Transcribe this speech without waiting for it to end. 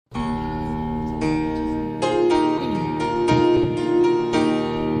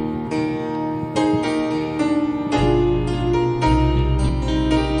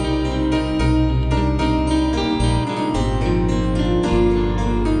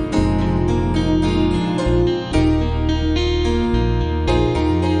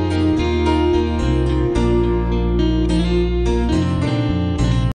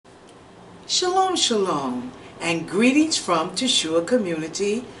and greetings from Teshua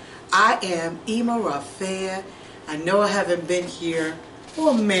community. I am Eema RaFaeYah. I know I haven't been here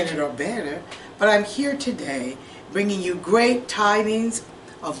for a minute or better, but I'm here today bringing you great tidings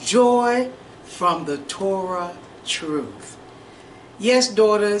of joy from the Torah truth. Yes,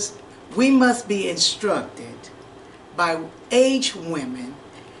 daughters, we must be instructed by aged women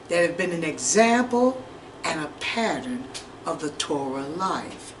that have been an example and a pattern of the Torah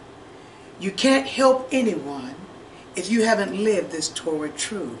life. You can't help anyone if you haven't lived this Torah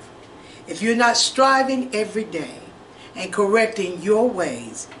truth. If you're not striving every day and correcting your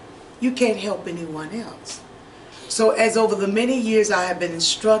ways, you can't help anyone else. So as over the many years I have been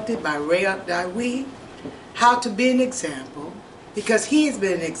instructed by RaFaeYah how to be an example, because he has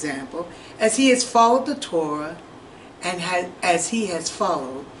been an example as he has followed the Torah and as he has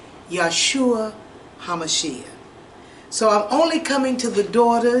followed Yeshua HaMashiach. So I'm only coming to the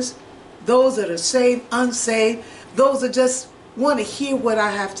daughters, those that are saved, unsaved, those that just want to hear what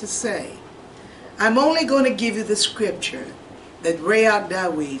I have to say. I'm only going to give you the scripture that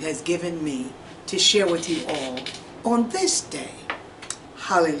RaFaeYah has given me to share with you all on this day.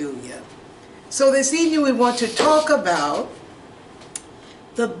 Hallelujah. So this evening we want to talk about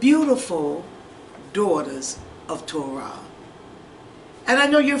the beautiful daughters of Torah. And I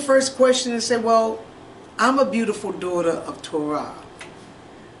know your first question is say, well, I'm a beautiful daughter of Torah.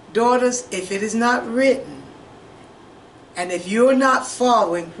 Daughters, if it is not written, and if you're not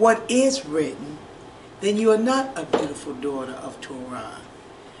following what is written, then you are not a beautiful daughter of Torah.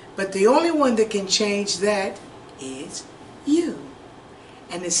 But the only one that can change that is you.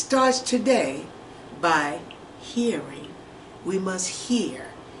 And it starts today by hearing. We must hear.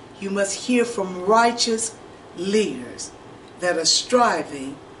 You must hear from righteous leaders that are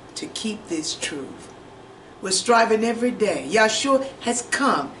striving to keep this truth. We're striving every day. Yeshua has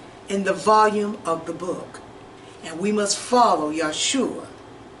come in the volume of the book. And we must follow Yeshua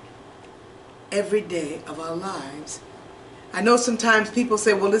every day of our lives. I know sometimes people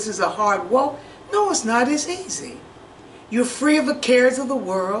say, well, this is a hard walk. No, it's not. It's easy. You're free of the cares of the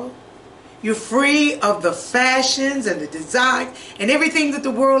world. You're free of the fashions and the designs and everything that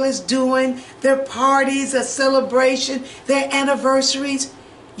the world is doing. Their parties, their celebration, their anniversaries.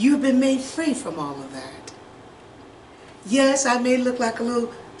 You've been made free from all of that. Yes, I may look like a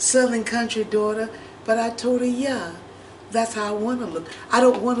little Southern country daughter, but I told her, yeah, that's how I want to look. I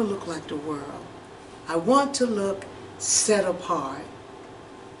don't want to look like the world. I want to look set apart.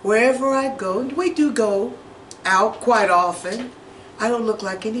 Wherever I go, and we do go out quite often, I don't look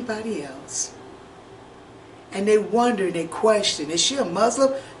like anybody else. And they wonder and they question, is she a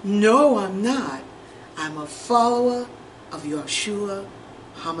Muslim? No, I'm not. I'm a follower of Yeshua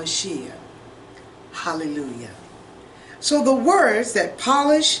HaMashiach. Hallelujah. So the words that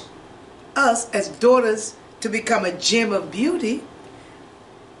polish us as daughters to become a gem of beauty,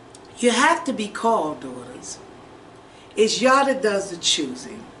 you have to be called daughters. It's Yah that does the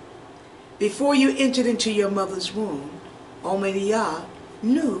choosing. Before you entered into your mother's womb, Almighty Yah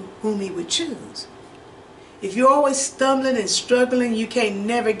knew whom he would choose. If you're always stumbling and struggling, you can't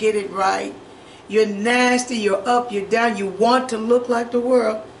never get it right, you're nasty, you're up, you're down, you want to look like the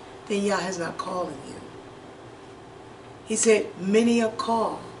world, then Yah is not calling you. He said, many are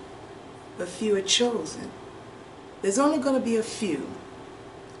called, but few are chosen. There's only going to be a few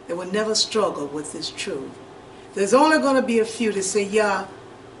that will never struggle with this truth. There's only going to be a few that say, Yah,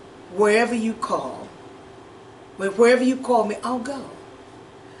 wherever you call, wherever you call me, I'll go.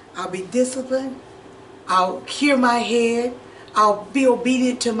 I'll be disciplined. I'll hear my head. I'll be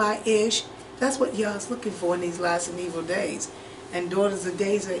obedient to my ish. That's what Yah's looking for in these last and evil days. And daughters, the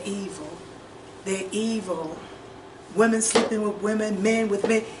days are evil. They're evil. Women sleeping with women, men with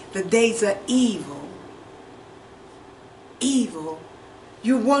men. The days are evil. Evil.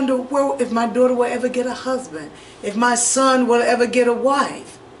 You wonder, well, if my daughter will ever get a husband, if my son will ever get a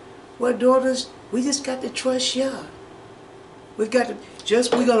wife. Well, daughters, we just got to trust Yah. We're going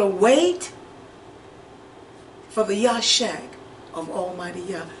to wait for the Yashak of Almighty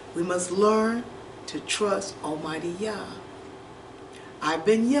Yah. We must learn to trust Almighty Yah. I've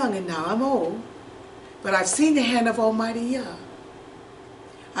been young and now I'm old, but I've seen the hand of Almighty Yah.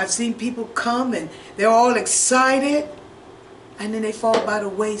 I've seen people come and they're all excited, and then they fall by the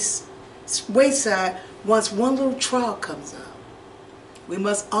wayside once one little trial comes up. We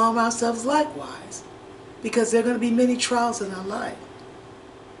must arm ourselves likewise, because there are going to be many trials in our life.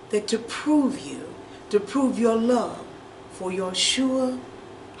 That to prove you, to prove your love for Yeshua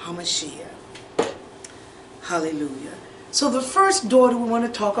HaMashiach. Hallelujah. So the first daughter we want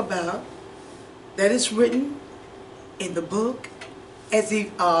to talk about, that is written in the book as the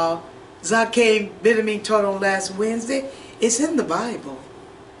Zakeh Benjamin taught on last Wednesday. It's in the Bible.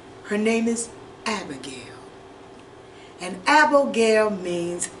 Her name is Abigail. And Abigail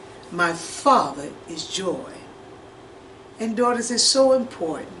means my father is joy. And daughters, it's so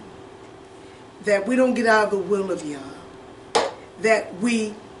important that we don't get out of the will of Yah, that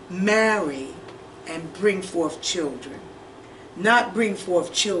we marry and bring forth children. Not bring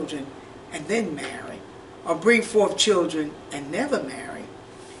forth children and then marry, or bring forth children and never marry,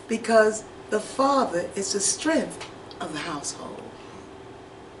 because the father is the strength of the household.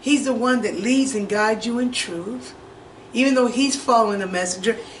 He's the one that leads and guides you in truth. Even though he's following the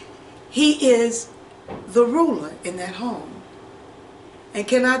messenger, he is the ruler in that home. And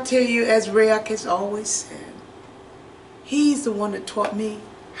can I tell you, as RaFaeYah has always said, he's the one that taught me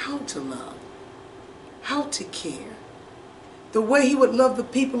how to love, how to care. The way he would love the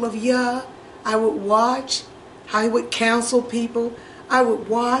people of Yah, I would watch. How he would counsel people, I would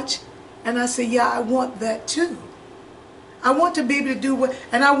watch. And I say, yeah, I want that too. I want to be able to do what,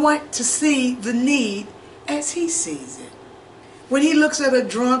 and I want to see the need as he sees it. When he looks at a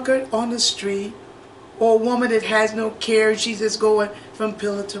drunkard on the street, or a woman that has no care, she's just going from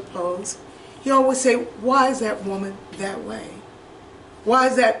pillar to post, he always say, why is that woman that way? Why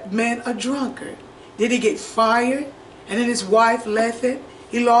is that man a drunkard? Did he get fired? And then his wife left him?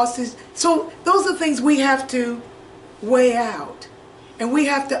 He lost his... So those are things we have to weigh out. And we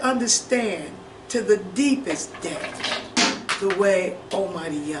have to understand to the deepest depth the way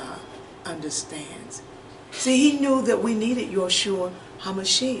Almighty Yah understands. See, he knew that we needed Yeshua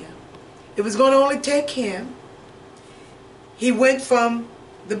HaMashiach. It was going to only take him. He went from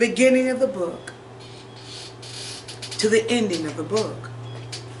the beginning of the book to the ending of the book.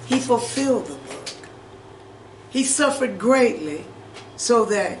 He fulfilled the book. He suffered greatly so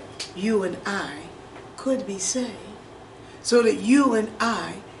that you and I could be saved. So that you and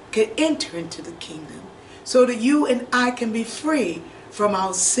I could enter into the kingdom. So that you and I can be free from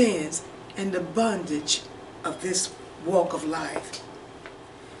our sins and the bondage of this walk of life.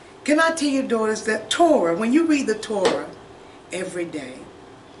 Can I tell you, daughters, that Torah, when you read the Torah every day,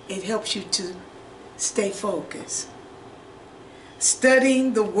 it helps you to stay focused.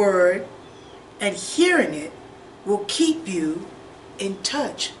 Studying the word and hearing it will keep you in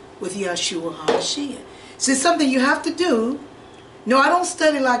touch with Yeshua HaMashiach. So it's something you have to do. No, I don't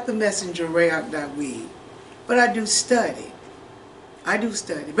study like the messenger, Reach, but I do study. I do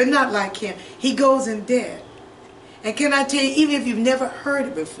study, but not like him. He goes in depth. And can I tell you, even if you've never heard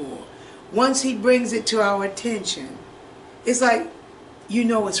it before, once he brings it to our attention, it's like, you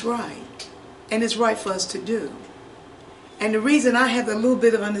know it's right. And it's right for us to do. And the reason I have the little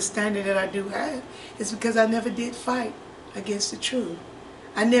bit of understanding that I do have is because I never did fight against the truth.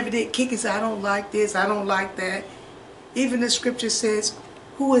 I never did kick and say, I don't like this, I don't like that. Even the scripture says,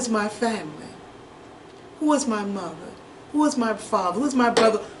 who is my family? Who is my mother? Who is my father? Who is my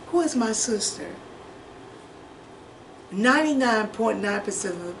brother? Who is my sister?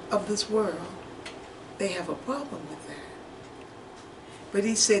 99.9% of this world, they have a problem with that. But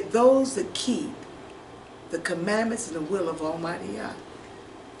he said, those that keep the commandments and the will of Almighty Yah,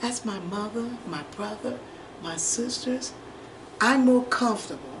 that's my mother, my brother, my sisters. I'm more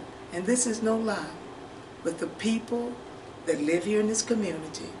comfortable, and this is no lie, with the people that live here in this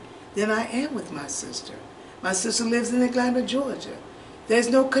community than I am with my sister. My sister lives in Atlanta, Georgia. There's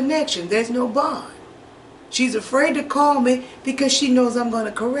no connection. There's no bond. She's afraid to call me because she knows I'm going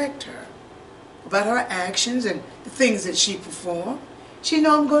to correct her about her actions and the things that she performed. She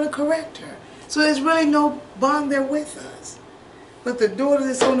knows I'm going to correct her. So there's really no bond there with us. But the daughter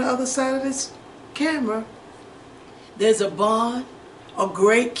that's on the other side of this camera, there's a bond, a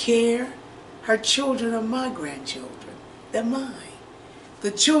great care. Her children are my grandchildren. They're mine.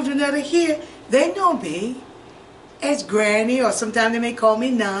 The children that are here, they know me as Granny, or sometimes they may call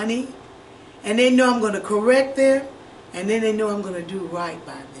me Nani. And they know I'm going to correct them, and then they know I'm going to do right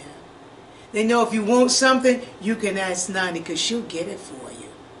by them. They know if you want something, you can ask Nani because she'll get it for you.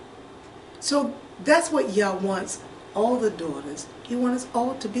 So that's what Yah wants all the daughters. He wants us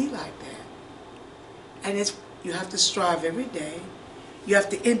all to be like that. And you have to strive every day. You have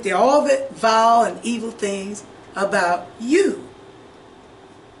to empty all the vile and evil things about you.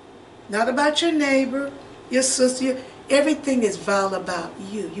 Not about your neighbor, your sister. Everything is vile about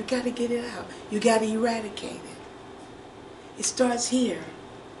you. You got to get it out. You got to eradicate it. It starts here,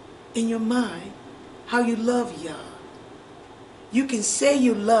 in your mind, how you love Yah. You can say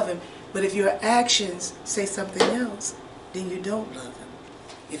you love him, but if your actions say something else, then you don't love him.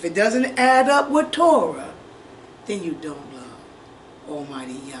 If it doesn't add up with Torah, then you don't love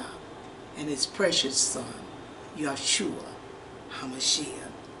Almighty Yah and his precious Son, Yeshua HaMashiach.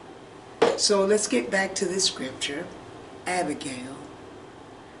 So let's get back to this scripture. Abigail,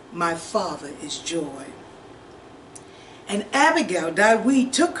 my father is joy. And Abigail,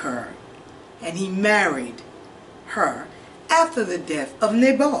 David took her, and he married her after the death of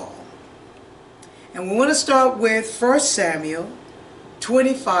Nabal. And we want to start with 1 Samuel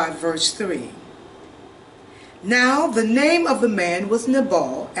 25, verse 3. Now the name of the man was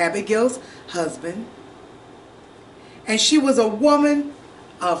Nabal, Abigail's husband, and she was a woman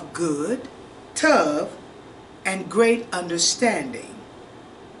of good, tough, and great understanding.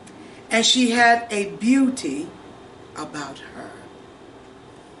 And she had a beauty about her.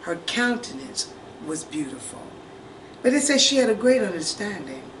 Her countenance was beautiful. But it says she had a great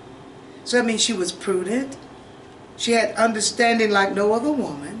understanding. So that means she was prudent. She had understanding like no other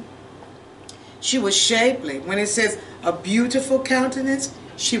woman. She was shapely. When it says a beautiful countenance,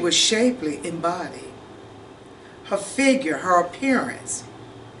 she was shapely in body. Her figure, her appearance.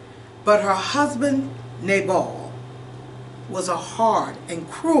 But her husband, Nabal, was a hard and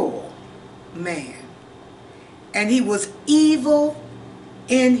cruel man. And he was evil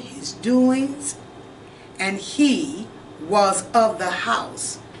in his doings, and he was of the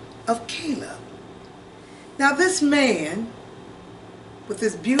house of Caleb. Now this man, with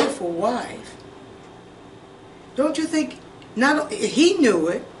his beautiful wife, don't you think, not he knew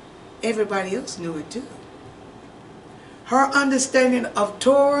it, everybody else knew it too. Her understanding of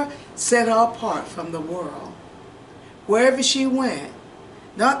Torah set her apart from the world. Wherever she went,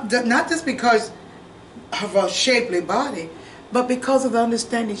 not just because of her shapely body, but because of the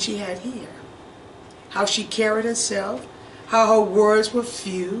understanding she had here. How she carried herself, how her words were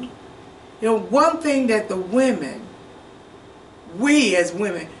few. You know, one thing that the women, we as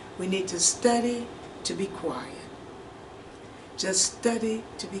women, we need to study to be quiet. Just study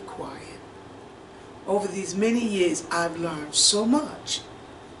to be quiet. Over these many years, I've learned so much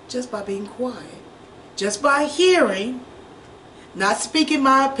just by being quiet. Just by hearing, not speaking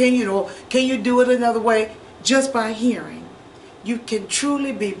my opinion or can you do it another way, just by hearing. You can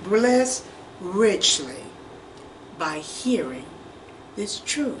truly be blessed richly by hearing this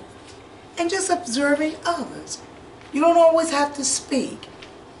truth and just observing others. You don't always have to speak.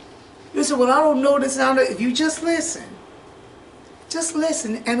 You say, well, I don't know this. If you just listen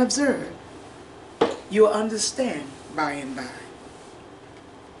and observe, you'll understand by and by.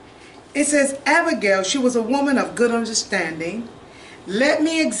 It says, Abigail, she was a woman of good understanding. Let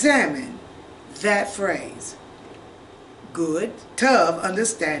me examine that phrase. Good, tough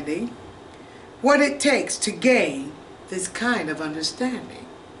understanding. What it takes to gain this kind of understanding.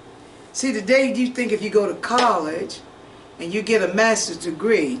 See, today you think if you go to college and you get a master's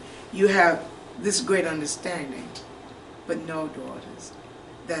degree, you have this great understanding. But no, daughters,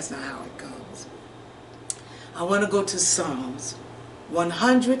 that's not how it goes. I want to go to Psalms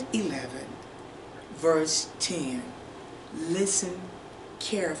 111, verse 10. Listen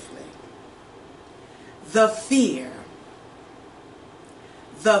carefully. The fear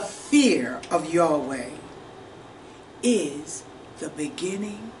of Yahweh is the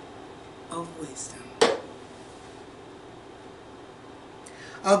beginning of wisdom.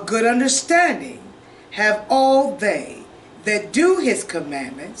 A good understanding have all they that do his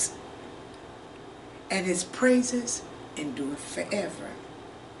commandments, and his praises endure forever.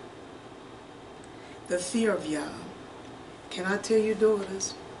 The fear of Yah. Can I tell you,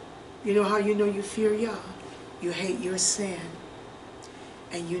 daughters, you know how you know you fear Yah? You hate your sin.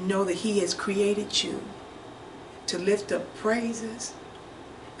 And you know that he has created you to lift up praises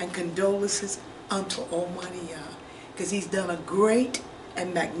and condolences unto Almighty Yah. Because he's done a great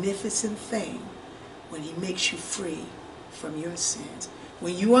and magnificent thing when he makes you free from your sins.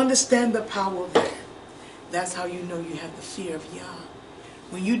 When you understand the power of that, that's how you know you have the fear of Yah.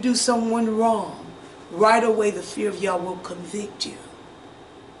 When you do someone wrong, right away the fear of Yah will convict you.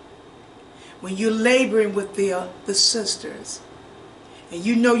 When you're laboring with the sisters, and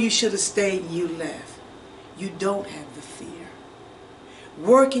you know you should have stayed and you left, you don't have the fear.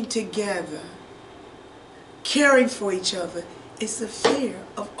 Working together, caring for each other, is the fear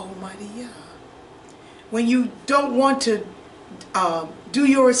of Almighty Yah. When you don't want to do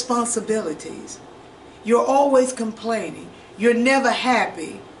your responsibilities, you're always complaining, you're never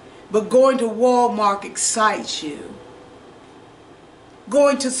happy, but going to Walmart excites you.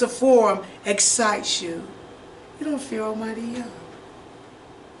 Going to Sephora excites you. You don't fear Almighty Yah.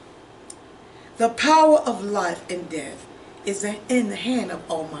 The power of life and death is in the hand of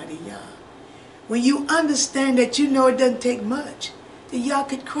Almighty Yah. When you understand that you know it doesn't take much, that Yah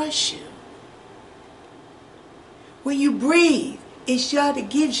could crush you. When you breathe, it's Yah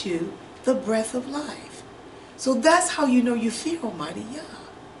that gives you the breath of life. So that's how you know you fear Almighty Yah.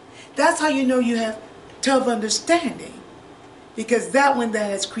 That's how you know you have tough understanding. Because that one that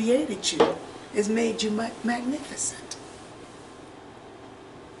has created you has made you magnificent.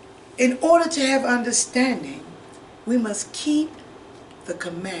 In order to have understanding, we must keep the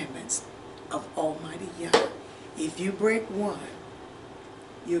commandments of Almighty Yah. If you break one,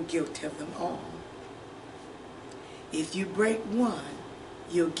 you're guilty of them all. If you break one,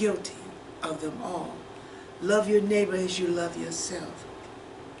 you're guilty of them all. Love your neighbor as you love yourself.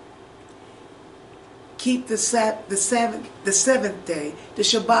 Keep the seventh day, the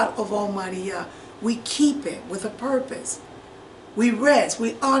Shabbat of Almighty Yah. We keep it with a purpose. We rest.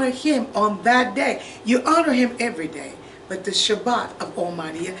 We honor Him on that day. You honor Him every day. But the Shabbat of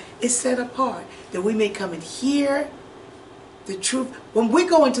Almighty Yah is set apart that we may come and hear the truth. When we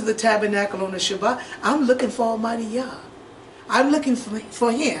go into the tabernacle on the Shabbat, I'm looking for Almighty Yah. I'm looking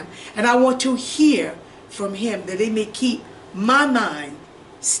for Him. And I want to hear from Him that it may keep my mind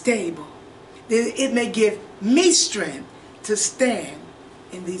stable. That it may give me strength to stand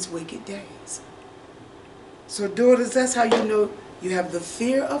in these wicked days. So daughters, that's how you know you have the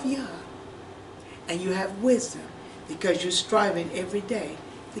fear of Yah and you have wisdom, because you're striving every day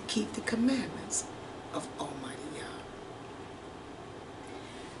to keep the commandments of Almighty Yah.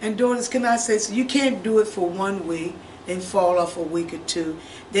 And daughters, can I say, so you can't do it for 1 week, then fall off a week or two,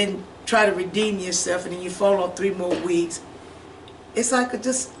 then try to redeem yourself, and then you fall off 3 more weeks. It's like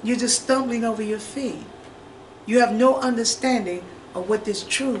you're just stumbling over your feet. You have no understanding of what this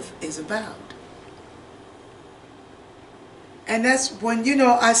truth is about. And that's when,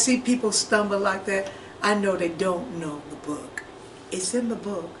 I see people stumble like that, I know they don't know the book. It's in the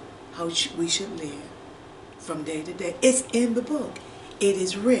book how we should live from day to day. It's in the book. It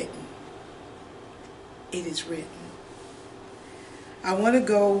is written. It is written. I want to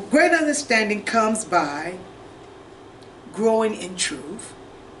go, great understanding comes by growing in truth.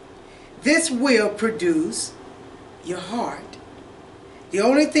 This will produce your heart. The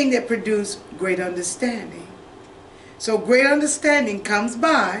only thing that produces great understanding. So great understanding comes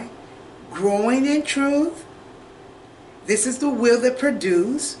by growing in truth. This is the will that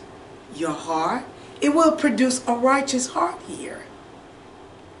produces your heart. It will produce a righteous heart here.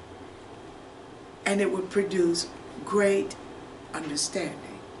 And it will produce great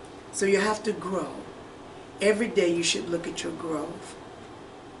understanding. So you have to grow. Every day you should look at your growth.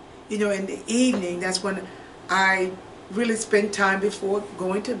 In the evening, that's when I really spend time before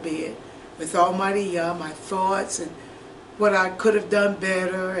going to bed with Almighty Yah, my thoughts and what I could have done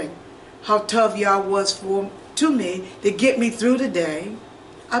better and how tough Yah was to me to get me through the day.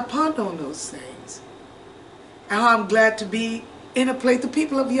 I ponder on those things. And how I'm glad to be in a place. The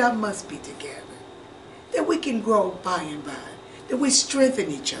people of Yah must be together. That we can grow by and by. That we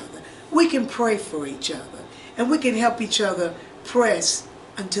strengthen each other. We can pray for each other. And we can help each other press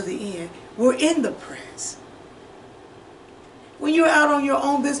until the end. We're in the press. When you're out on your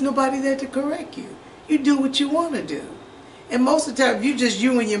own, there's nobody there to correct you. You do what you want to do. And most of the time,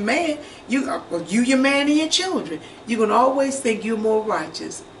 you and your man, your man and your children, you're going to always think you're more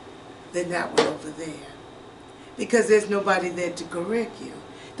righteous than that one over there. Because there's nobody there to correct you.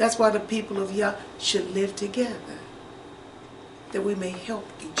 That's why the people of Yah should live together. That we may help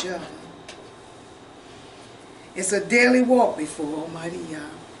each other. It's a daily walk before Almighty Yah.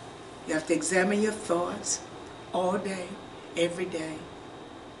 You have to examine your thoughts all day, every day.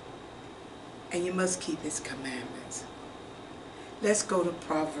 And you must keep His commandments. Let's go to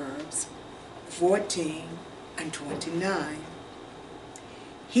Proverbs 14 and 29.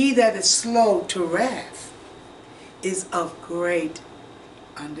 He that is slow to wrath is of great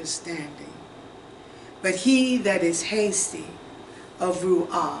understanding. But he that is hasty of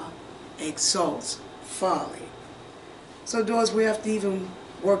ru'ah exalts folly. So, daughters, we have to even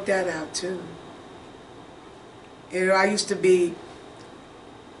work that out too. I used to be,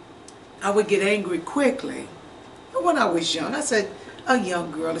 I would get angry quickly. But when I was young, I said, a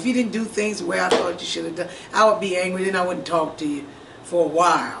young girl, if you didn't do things the way I thought you should have done, I would be angry, then I wouldn't talk to you for a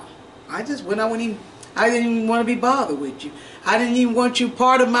while. I didn't even want to be bothered with you. I didn't even want you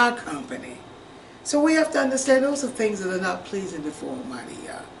part of my company. So we have to understand those are things that are not pleasing before Almighty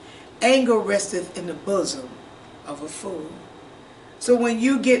Yah. Anger resteth in the bosom of a fool. So when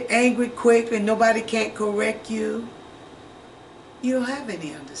you get angry quick and nobody can't correct you, you don't have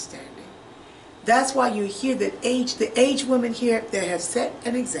any understanding. That's why you hear that the aged women here that have set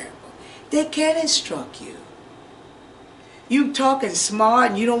an example. They can't instruct you. You talking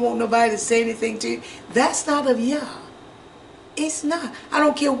smart and you don't want nobody to say anything to you. That's not of Yah. It's not. I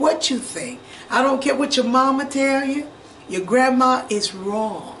don't care what you think. I don't care what your mama tell you. Your grandma is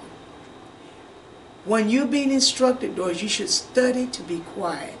wrong. When you're being instructed, daughters, you should study to be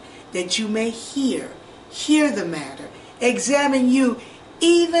quiet. that you may hear the matter, examine you,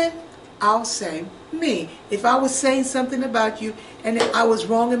 even, I'll say, me. If I was saying something about you and I was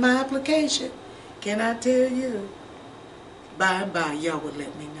wrong in my application, can I tell you, by and by, y'all will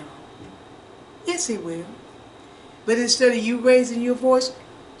let me know. Yes, He will. But instead of you raising your voice,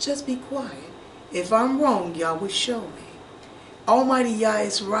 just be quiet. If I'm wrong, y'all will show me. Almighty Yah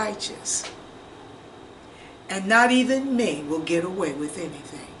is righteous. And not even me will get away with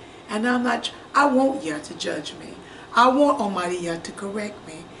anything. And I want Yah to judge me. I want Almighty Yah to correct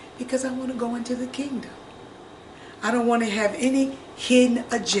me, because I want to go into the kingdom. I don't want to have any hidden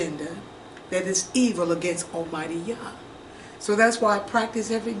agenda that is evil against Almighty Yah. So that's why I practice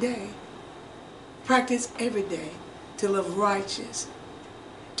every day. Practice every day to live righteous,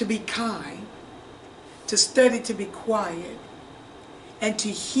 to be kind, to study to be quiet, and to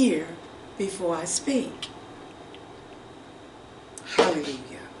hear before I speak. Hallelujah.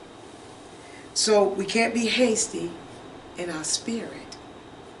 So we can't be hasty in our spirit.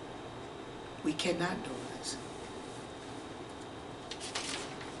 We cannot do this.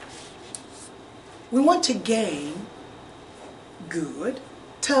 We want to gain good,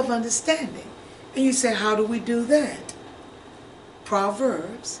 tough understanding. And you say, how do we do that?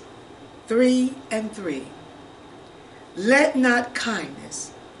 Proverbs 3:3. Let not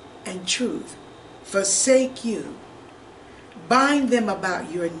kindness and truth forsake you. Bind them about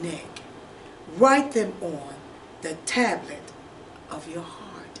your neck. Write them on the tablet of your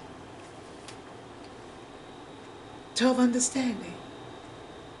heart. Tough understanding.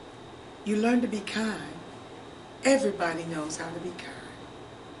 You learn to be kind. Everybody knows how to be kind.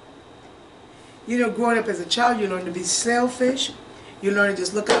 You know, growing up as a child, you learn to be selfish. You learn to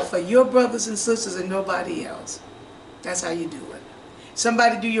just look out for your brothers and sisters and nobody else. That's how you do it.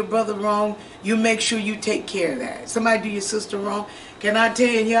 Somebody do your brother wrong, you make sure you take care of that. Somebody do your sister wrong. Can I tell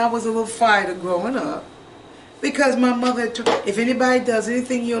you, I was a little fighter growing up. Because my mother, if anybody does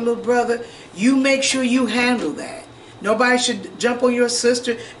anything to your little brother, you make sure you handle that. Nobody should jump on your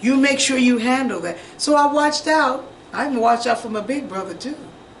sister. You make sure you handle that. So I watched out. I even watched out for my big brother too.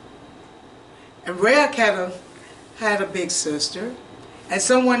 And RaFaeYah had a big sister. And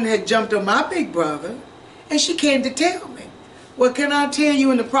someone had jumped on my big brother. And she came to tell me. Well, can I tell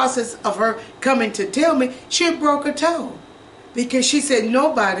you, in the process of her coming to tell me, she had broke her toe. Because she said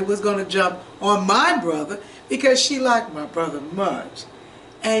nobody was going to jump on my brother because she liked my brother much.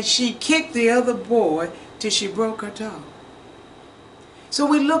 And she kicked the other boy till she broke her toe. So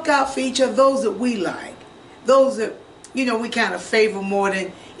we look out for each other, those that we like. Those that, you know, we kind of favor more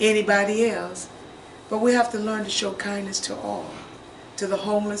than anybody else. But we have to learn to show kindness to all. To the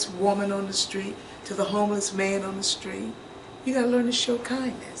homeless woman on the street, to the homeless man on the street. You got to learn to show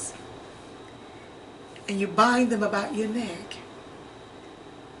kindness. And you bind them about your neck.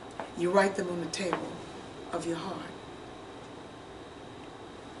 You write them on the table of your heart.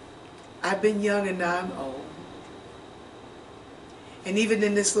 I've been young and now I'm old. And even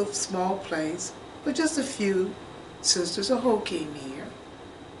in this little small place, with just a few sisters, a whole king here,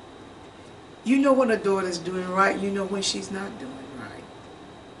 you know when a daughter's doing right, you know when she's not doing right.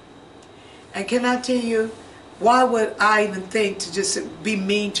 And can I tell you, why would I even think to just be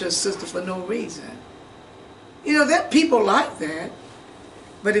mean to a sister for no reason? You know, there are people like that.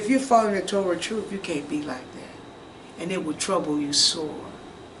 But if you're following the Torah truth, you can't be like that. And it will trouble you sore.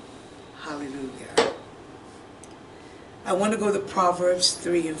 Hallelujah. I want to go to Proverbs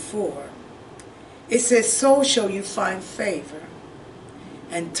 3:4. It says, so shall you find favor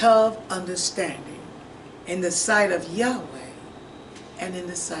and tough understanding in the sight of Yahweh and in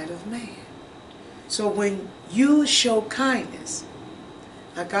the sight of man. So when you show kindness,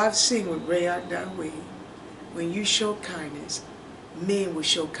 like I've seen with RaFaeYah, when you show kindness, men will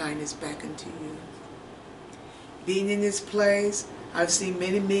show kindness back unto you. Being in this place, I've seen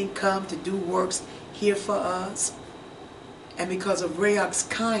many men come to do works here for us. And because of RaFaeYah's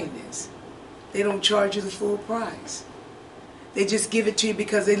kindness, they don't charge you the full price. They just give it to you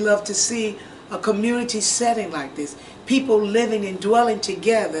because they love to see a community setting like this. People living and dwelling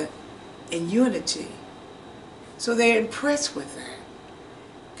together in unity. So they're impressed with that.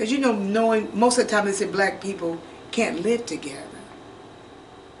 Because you know, knowing, most of the time they say black people can't live together.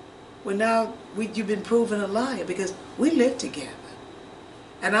 Well, now you've been proven a liar because we live together.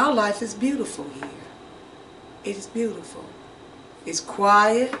 And our life is beautiful here. It is beautiful. It's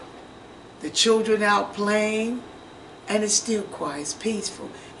quiet. The children out playing. And it's still quiet. It's peaceful.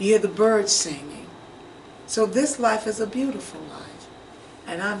 You hear the birds singing. So this life is a beautiful life.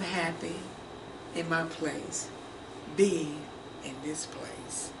 And I'm happy in my place, being in this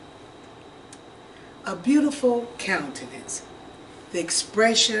place. A beautiful countenance the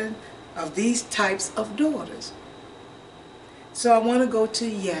expression of these types of daughters. So I want to go to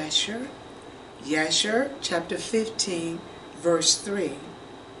Yasher. Yasher chapter 15 verse 3.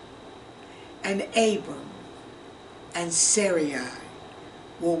 And Abram and Sarai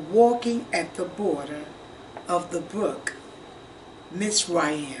were walking at the border of the brook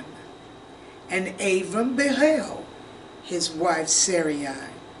Mizraim. And Abram beheld his wife Sarai,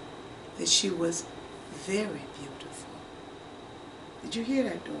 that she was very beautiful. Did you hear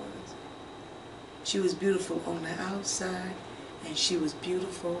that, daughters? She was beautiful on the outside, and she was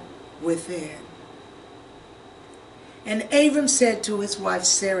beautiful within. And Abram said to his wife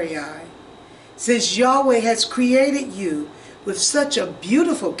Sarai, since Yahweh has created you with such a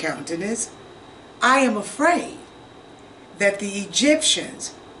beautiful countenance, I am afraid that the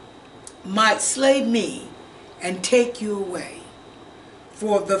Egyptians might slay me and take you away.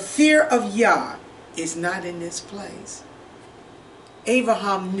 For the fear of Yah is not in this place.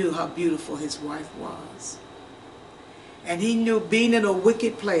 Abraham knew how beautiful his wife was. And he knew, being in a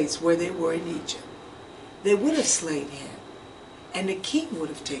wicked place where they were in Egypt, they would have slain him, and the king would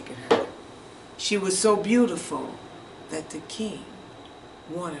have taken her. She was so beautiful that the king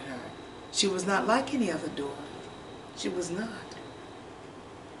wanted her. She was not like any other daughter. She was not.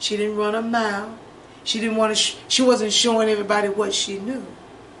 She didn't run a mile. She wasn't showing everybody what she knew.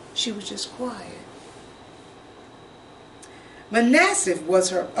 She was just quiet. Manasseh was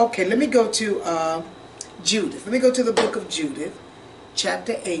her. Okay, let me go to Judith. Let me go to the book of Judith,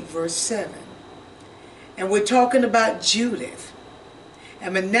 chapter 8, verse 7. And we're talking about Judith.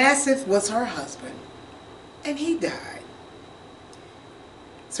 And Manasseh was her husband, and he died.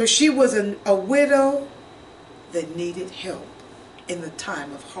 So she was a widow that needed help in the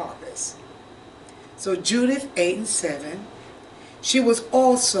time of harvest. So Judith 8 and 7, she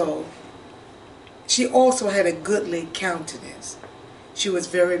also had a goodly countenance. She was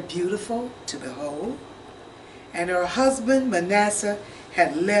very beautiful to behold, and her husband Manasseh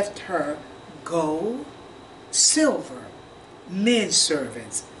had left her gold, silver, men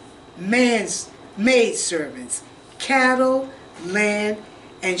servants, maid servants, cattle, land,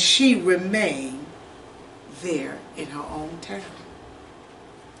 and she remained there in her own town.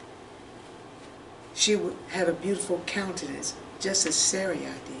 She had a beautiful countenance, just as Sarai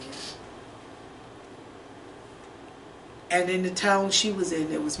did. And in the town she was in,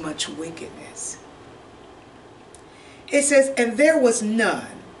 there was much wickedness. It says, and there was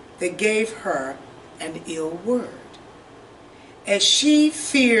none that gave her an ill word, as she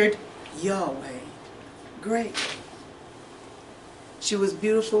feared Yahweh greatly. She was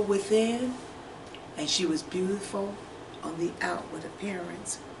beautiful within, and she was beautiful on the outward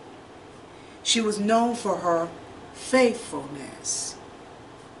appearance. She was known for her faithfulness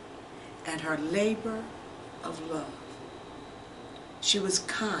and her labor of love. She was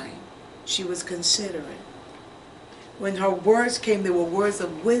kind. She was considerate. When her words came, they were words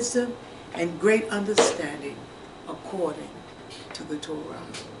of wisdom and great understanding according to the Torah.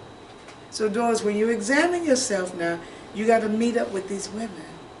 So, daughters, when you examine yourself now, you got to meet up with these women.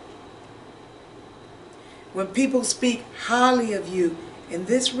 When people speak highly of you in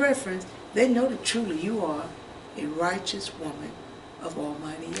this reference, they know that truly you are a righteous woman of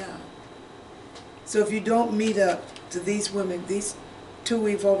Almighty Yah. So if you don't meet up to these women, these two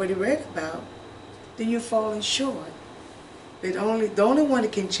we've already read about, then you're falling short. The only one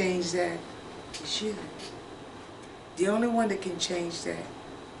that can change that is you. The only one that can change that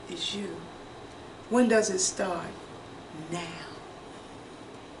is you. When does it start? Now.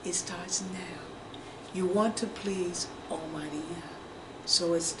 It starts now. You want to please Almighty Yah.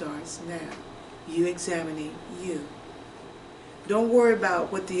 So it starts now. You examining you. Don't worry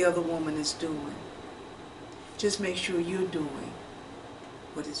about what the other woman is doing. Just make sure you're doing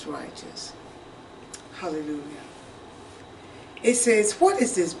what is righteous. Hallelujah. It says, what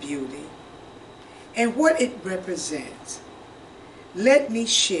is this beauty and what it represents? Let me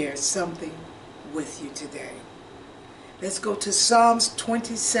share something with you today. Let's go to Psalms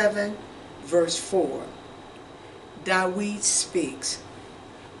 27, verse 4. David speaks,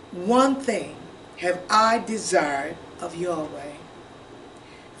 one thing have I desired of Yahweh,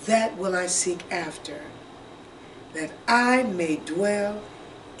 that will I seek after, that I may dwell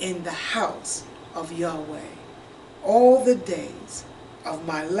in the house of Yahweh all the days of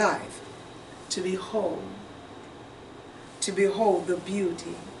my life, to behold the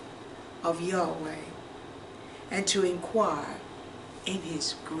beauty of Yahweh, and to inquire in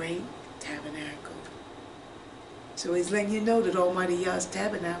his great tabernacle. So he's letting you know that Almighty Yah's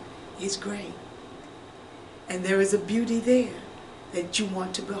tabernacle is great. And there is a beauty there that you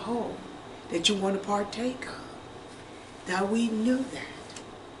want to behold, that you want to partake of. that we knew that.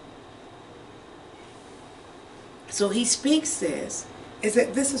 So he speaks this, is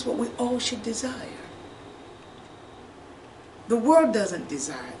that this is what we all should desire. The world doesn't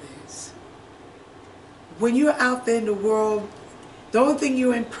desire this. When you're out there in the world, the only thing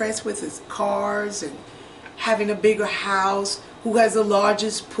you're impressed with is cars and having a bigger house, who has the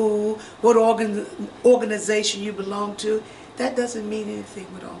largest pool, what organization you belong to. That doesn't mean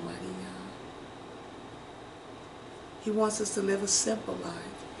anything with Almighty God. He wants us to live a simple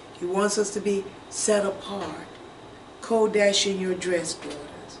life. He wants us to be set apart. Kodesh in your dress,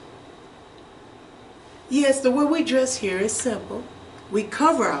 daughters. Yes, the way we dress here is simple. We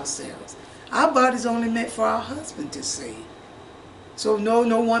cover ourselves. Our body's only meant for our husband to see. So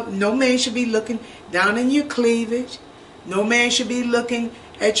no man should be looking down in your cleavage. No man should be looking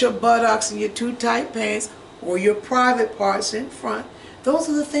at your buttocks and your too tight pants or your private parts in front. Those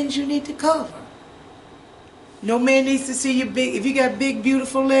are the things you need to cover. No man needs to see your big, if you got big,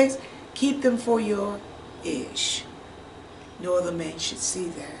 beautiful legs, keep them for your ish. No other man should see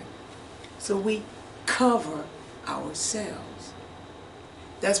that. So we cover ourselves.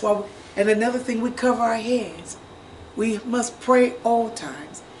 That's why, and another thing, we cover our heads. We must pray all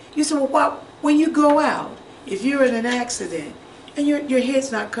times. You say, well, when you go out, if you're in an accident and your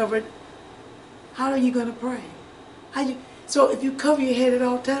head's not covered, how are you going to pray? So if you cover your head at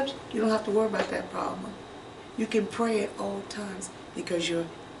all times, you don't have to worry about that problem. You can pray at all times because your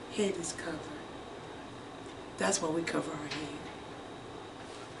head is covered. That's why we cover our head.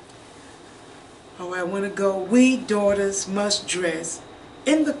 All right, I want to go. We daughters must dress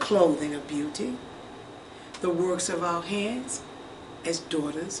in the clothing of beauty, the works of our hands, as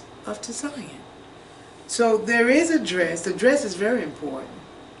daughters of Zion. So there is a dress. The dress is very important.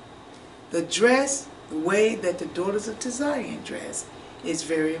 The dress, the way that the daughters of Zion dress, is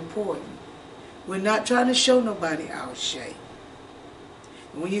very important. We're not trying to show nobody our shape.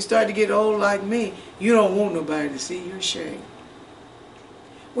 When you start to get old like me, you don't want nobody to see your shape.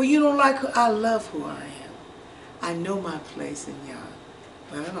 Well, you don't like who I love who I am. I know my place in y'all,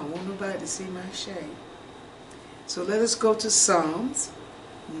 but I don't want nobody to see my shape. So let us go to Psalms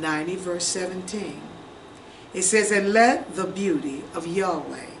 90, verse 17. It says, and let the beauty of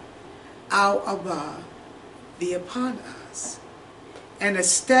Yahweh, our Abba, be upon us, and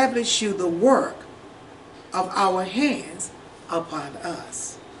establish you the work of our hands upon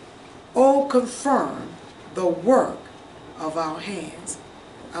us. Oh, confirm the work of our hands,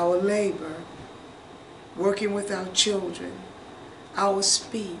 our labor, working with our children, our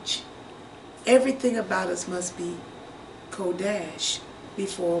speech. Everything about us must be Kodesh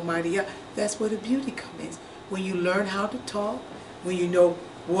before Almighty Yah. That's where the beauty comes in. When you learn how to talk, when you know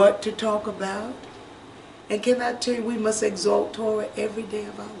what to talk about. And can I tell you, we must exalt Torah every day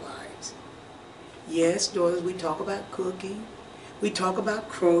of our lives. Yes, daughters, we talk about cooking. We talk about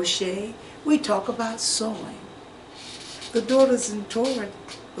crochet. We talk about sewing. The daughters in Torah,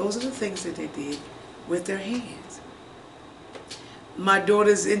 those are the things that they did with their hands. My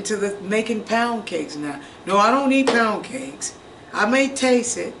daughter's into the making pound cakes now. No, I don't eat pound cakes. I may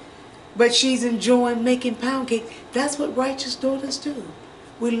taste it, but she's enjoying making pound cake. That's what righteous daughters do.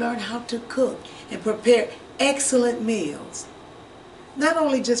 We learn how to cook and prepare excellent meals. Not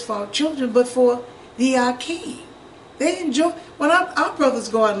only just for our children, but for the Akim. They enjoy, when our brothers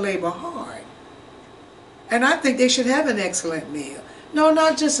go out and labor hard. And I think they should have an excellent meal. No,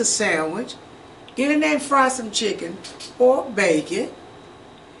 not just a sandwich. Get in there and fry some chicken or bake it.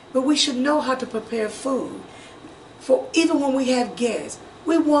 But we should know how to prepare food. For even when we have guests,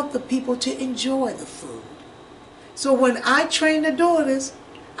 we want the people to enjoy the food. So when I train the daughters,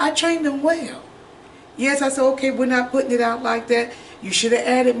 I train them well. Yes, I said, okay, we're not putting it out like that. You should have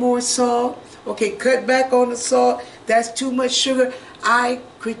added more salt. Okay, cut back on the salt. That's too much sugar. I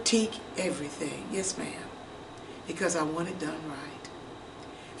critique everything. Yes, ma'am. Because I want it done right.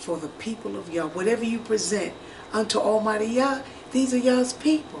 For the people of Yah, whatever you present unto Almighty Yah, these are Yah's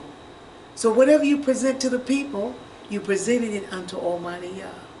people. So whatever you present to the people, you presented it unto Almighty Yah.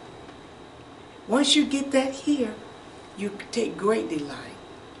 Once you get that here, you take great delight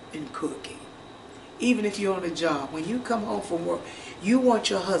in cooking. Even if you're on a job, when you come home from work, you want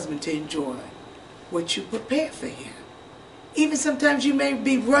your husband to enjoy what you prepare for him. Even sometimes you may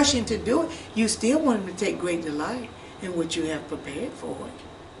be rushing to do it, you still want him to take great delight in what you have prepared for him.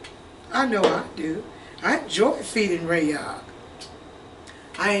 I know I do. I enjoy feeding Rayah.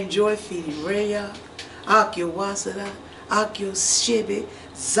 I enjoy feeding Rayah, Akio Wasada, Akio Shibi,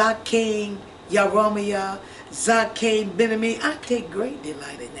 Zakein Yaramaya, Zakein Benami. I take great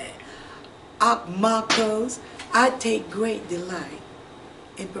delight in that. Akmakos, I take great delight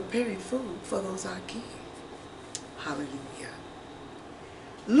in preparing food for those Akim. Hallelujah.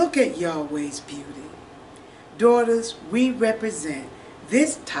 Look at Yahweh's beauty. Daughters, we represent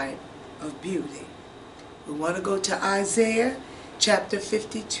this type of beauty. We want to go to Isaiah chapter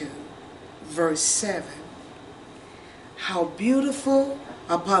 52, verse 7. How beautiful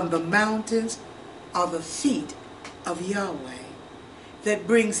upon the mountains are the feet of Yahweh, that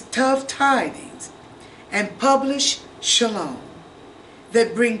brings tough tidings and publish shalom,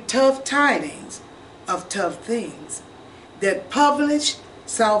 that bring tough tidings of tough things, that publish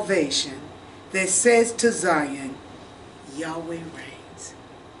salvation, that says to Zion, Yahweh reigns.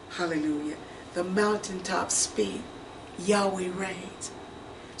 Hallelujah. The mountaintops speak, Yahweh reigns.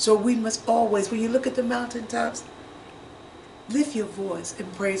 So we must always, when you look at the mountaintops, lift your voice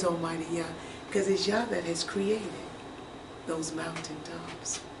and praise Almighty Yah, because it's Yah that has created those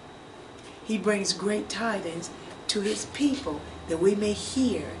mountaintops. He brings great tidings to his people that we may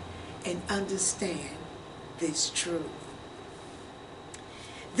hear and understand this truth.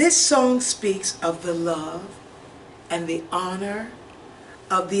 This song speaks of the love and the honor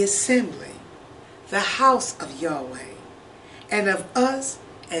of the assembly, the house of Yahweh, and of us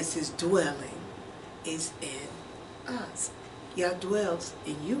as his dwelling is in us. Yah dwells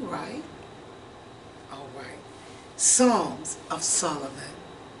in you, right? All right. Psalms of Solomon,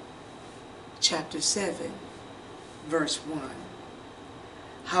 chapter 7, verse 1.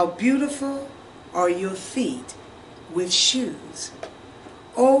 How beautiful are your feet with shoes,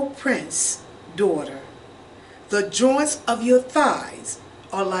 O prince, daughter. The joints of your thighs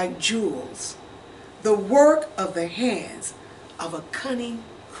are like jewels, the work of the hands of a cunning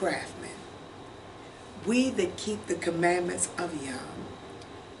craftsman. We that keep the commandments of Yah,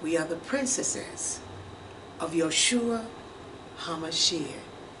 we are the princesses of Yeshua HaMashiach.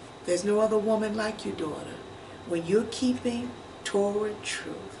 There's no other woman like you, daughter. When you're keeping Torah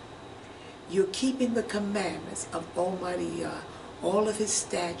truth, you're keeping the commandments of Almighty Yah, all of his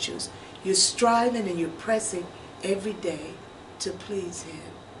statutes. You're striving and you're pressing every day to please him.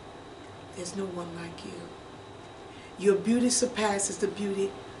 There's no one like you. Your beauty surpasses the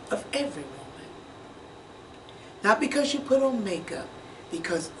beauty of every woman. Not because you put on makeup,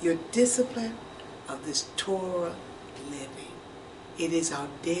 because your discipline of this Torah living. It is our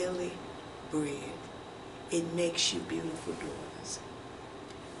daily bread. It makes you beautiful daughters.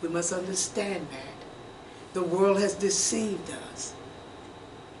 We must understand that. The world has deceived us.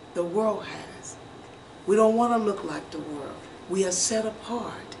 The world has. We don't want to look like the world. We are set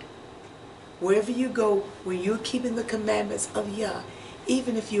apart. Wherever you go, when you're keeping the commandments of Yah,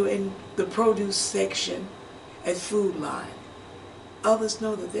 even if you're in the produce section at Food Line, others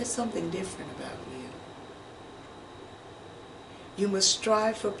know that there's something different about you. You must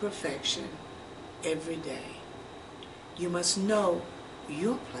strive for perfection every day. You must know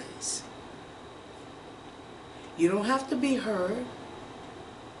your place. You don't have to be heard.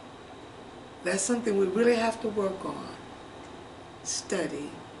 That's something we really have to work on. Study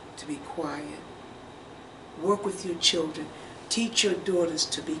to be quiet. Work with your children. Teach your daughters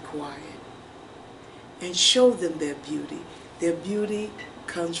to be quiet. And show them their beauty. Their beauty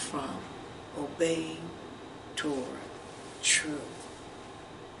comes from obeying Torah, truth.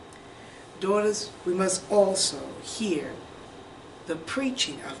 Daughters, we must also hear the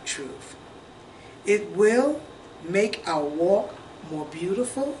preaching of truth. It will make our walk more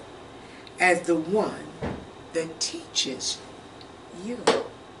beautiful as the one that teaches you.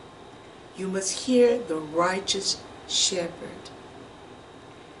 You must hear the righteous shepherd.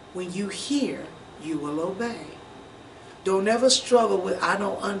 When you hear, you will obey. Don't ever struggle with, I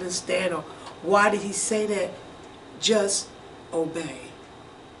don't understand, or why did he say that? Just obey.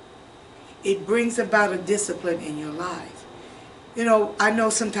 It brings about a discipline in your life. You know, I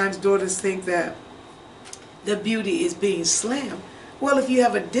know sometimes daughters think that the beauty is being slim. Well, if you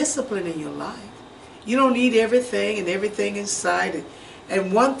have a discipline in your life, you don't need everything and everything inside.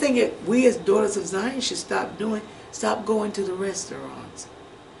 And one thing that we as daughters of Zion should stop doing, stop going to the restaurants.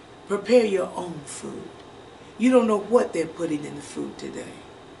 Prepare your own food. You don't know what they're putting in the food today.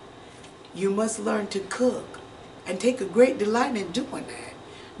 You must learn to cook and take a great delight in doing that.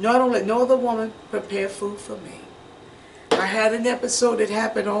 No, I don't let no other woman prepare food for me. I had an episode that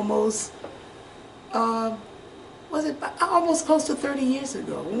happened almost, almost close to 30 years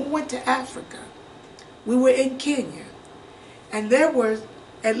ago when we went to Africa. We were in Kenya, and there were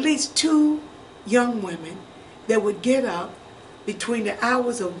at least 2 young women that would get up between the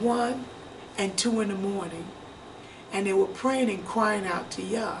hours of 1 and 2 in the morning, and they were praying and crying out to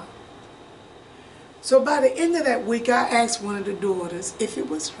Yah. So by the end of that week, I asked one of the daughters if it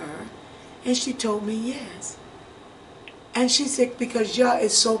was her, and she told me yes. And she said, because Yah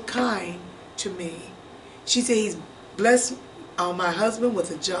is so kind to me. She said, he's blessed my husband with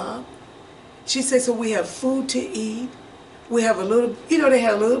a job. She said, so we have food to eat. We have a little, they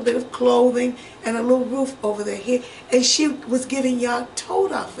had a little bit of clothing and a little roof over their head. And she was giving Yah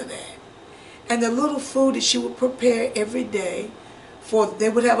Torah for that. And the little food that she would prepare every day, they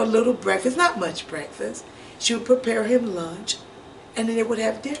would have a little breakfast, not much breakfast. She would prepare him lunch, and then they would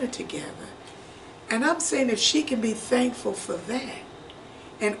have dinner together. And I'm saying if she can be thankful for that,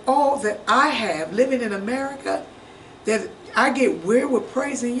 and all that I have living in America, that I get weird with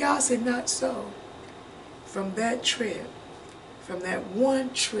praising Yah. I said, not so. From that trip, from that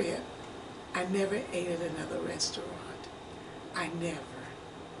one trip, I never ate at another restaurant. I never.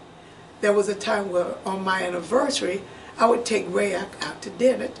 There was a time where on my anniversary, I would take RaFaeYah out to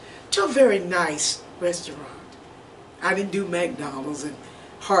dinner to a very nice restaurant. I didn't do McDonald's and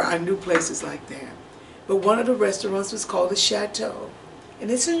I knew places like that. But one of the restaurants was called the Chateau. And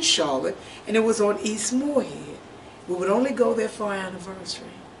it's in Charlotte, and it was on East Moorhead. We would only go there for our anniversary.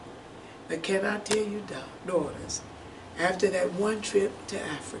 But can I tell you, daughters, after that one trip to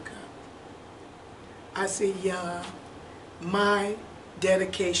Africa, I said, Yah, my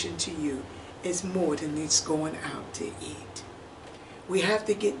dedication to you is more than just going out to eat. We have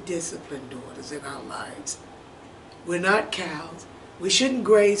to get disciplined, daughters, in our lives. We're not cows. We shouldn't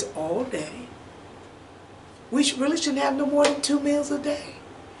graze all day. We really shouldn't have no more than 2 meals a day.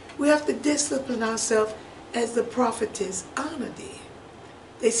 We have to discipline ourselves as the prophetess Anna did.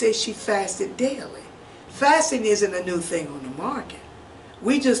 They say she fasted daily. Fasting isn't a new thing on the market.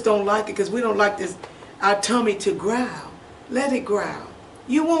 We just don't like it because we don't like our tummy to growl. Let it growl.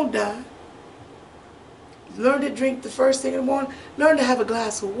 You won't die. Learn to drink the first thing in the morning. Learn to have a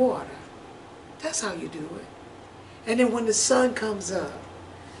glass of water. That's how you do it. And then when the sun comes up,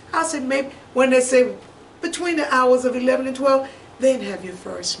 I said maybe when they say between the hours of 11 and 12, then have your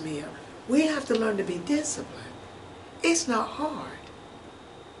first meal. We have to learn to be disciplined. It's not hard.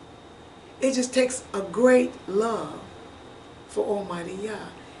 It just takes a great love for Almighty Yah.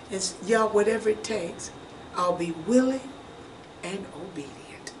 It's Yah, whatever it takes, I'll be willing and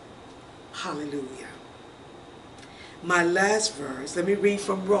obedient. Hallelujah. My last verse, let me read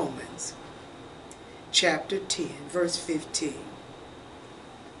from Romans chapter 10, verse 15.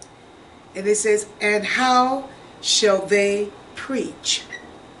 And it says, and how shall they preach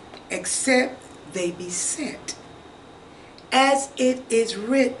except they be sent? As it is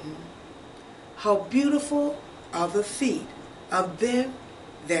written, how beautiful are the feet of them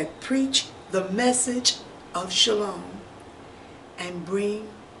that preach the message of shalom and bring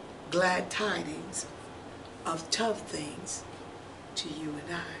glad tidings of tough things to you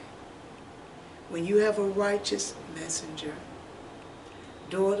and I. When you have a righteous messenger,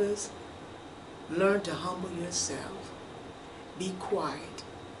 daughters, learn to humble yourself, be quiet,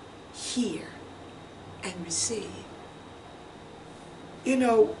 hear, and receive. You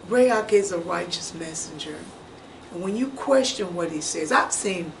know, RaFaeYah is a righteous messenger. And when you question what he says, I've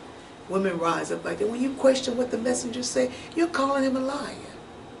seen women rise up like that. When you question what the messenger says, you're calling him a liar.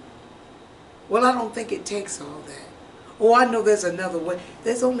 Well, I don't think it takes all that. Oh, I know there's another way.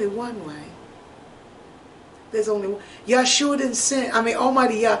 There's only one way. There's only one. Yahshua didn't send,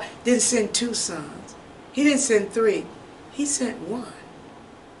 Almighty Yah didn't send 2 sons. He didn't send 3. He sent 1.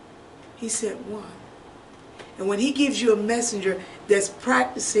 He sent 1. And when he gives you a messenger that's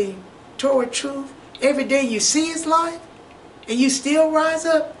practicing Torah truth, every day you see his life, and you still rise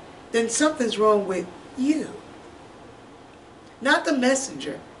up, then something's wrong with you. Not the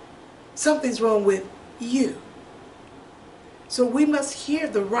messenger. Something's wrong with you. So we must hear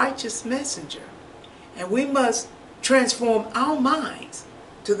the righteous messenger. And we must transform our minds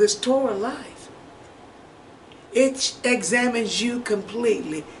to this Torah life. It examines you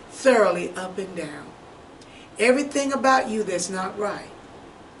completely, thoroughly, up and down. Everything about you that's not right,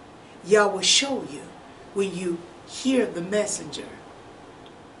 Yah will show you when you hear the messenger.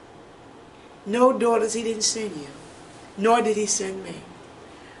 No, daughters, he didn't send you, nor did he send me.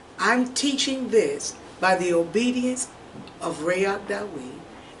 I'm teaching this by the obedience of RaFaeYah,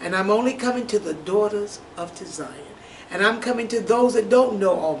 and I'm only coming to the daughters of Zion. And I'm coming to those that don't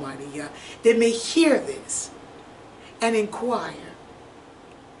know Almighty Yah, that may hear this and inquire.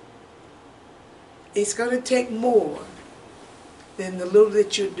 It's going to take more than the little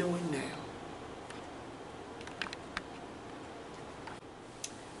that you're doing now.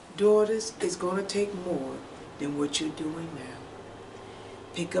 Daughters, it's going to take more than what you're doing now.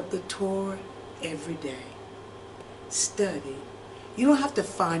 Pick up the Torah every day. Study. You don't have to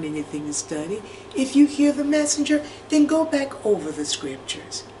find anything to study. If you hear the messenger, then go back over the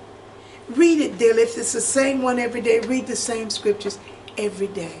scriptures. Read it daily. If it's the same one every day, read the same scriptures every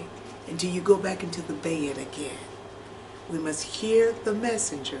day. until you go back into the bed again. We must hear the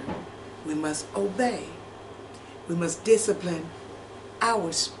messenger. We must obey. We must discipline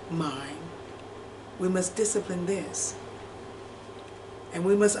our mind. We must discipline this. And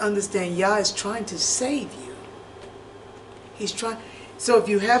we must understand Yah is trying to save you. He's trying. So if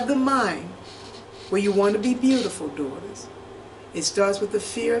you have the mind where you want to be beautiful, daughters, it starts with the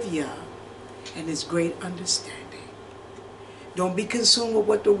fear of Yah and His great understanding. Don't be consumed with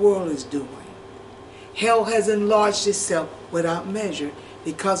what the world is doing. Hell has enlarged itself without measure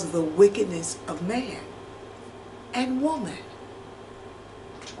because of the wickedness of man and woman.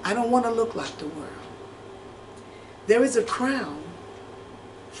 I don't want to look like the world. There is a crown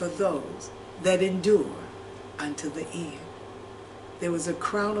for those that endure unto the end. There was a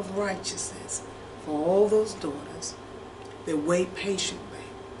crown of righteousness for all those daughters that wait patiently.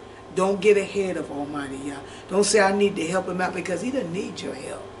 Don't get ahead of Almighty Yah. Don't say, I need to help Him out, because He doesn't need your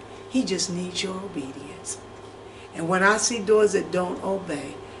help. He just needs your obedience. And when I see daughters that don't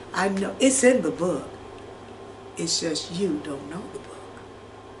obey, I know it's in the book. It's just you don't know the book.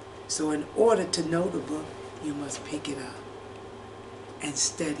 So in order to know the book, you must pick it up and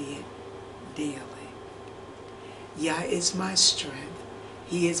study it daily. Yah is my strength.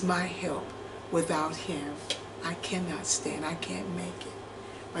 He is my help. Without Him, I cannot stand. I can't make it.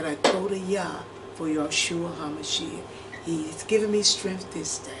 But I told Yah for Yeshua HaMashiach. He's given me strength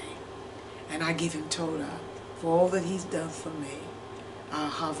this day. And I give Him Torah for all that He's done for me. I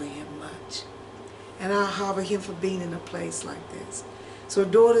hover Him much. And I hover Him for being in a place like this. So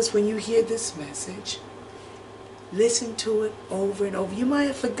daughters, when you hear this message, listen to it over and over. You might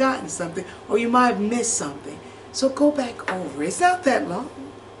have forgotten something, or you might have missed something. So go back over it. It's not that long.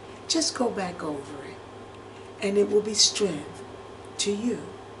 Just go back over it. And it will be strength to you.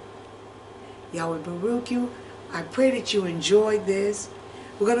 Yahweh Baruch you. I pray that you enjoyed this.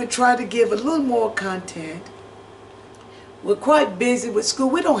 We're going to try to give a little more content. We're quite busy with school.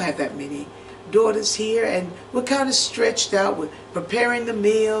 We don't have that many daughters here, and we're kind of stretched out with preparing the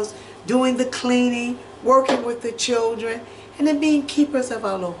meals, doing the cleaning, working with the children, and then being keepers of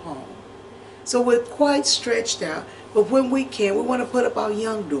our little home. So we're quite stretched out, but when we can, we want to put up our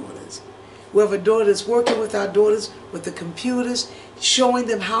young daughters. We have a daughter that's working with our daughters with the computers, showing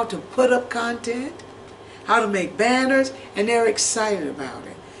them how to put up content, how to make banners, and they're excited about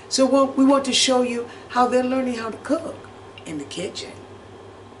it. So we want to show you how they're learning how to cook in the kitchen.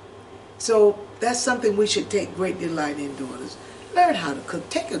 So that's something we should take great delight in, daughters. Learn how to cook.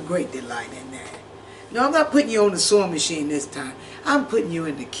 Take a great delight in that. No, I'm not putting you on the sewing machine this time. I'm putting you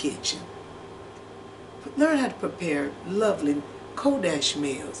in the kitchen. Learn how to prepare lovely Kodesh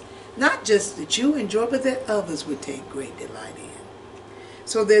meals. Not just that you enjoy, but that others would take great delight in.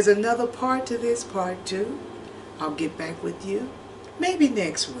 So there's another part to this, part 2. I'll get back with you maybe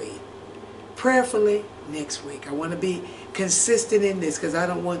next week. Prayerfully next week. I want to be consistent in this because I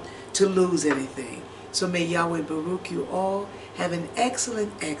don't want to lose anything. So may Yahweh Baruch you all. Have an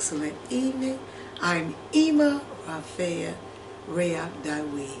excellent, excellent evening. I'm Eema RaFaeYah, Reah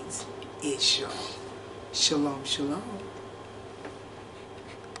Daweeds Ishal. Shalom, shalom.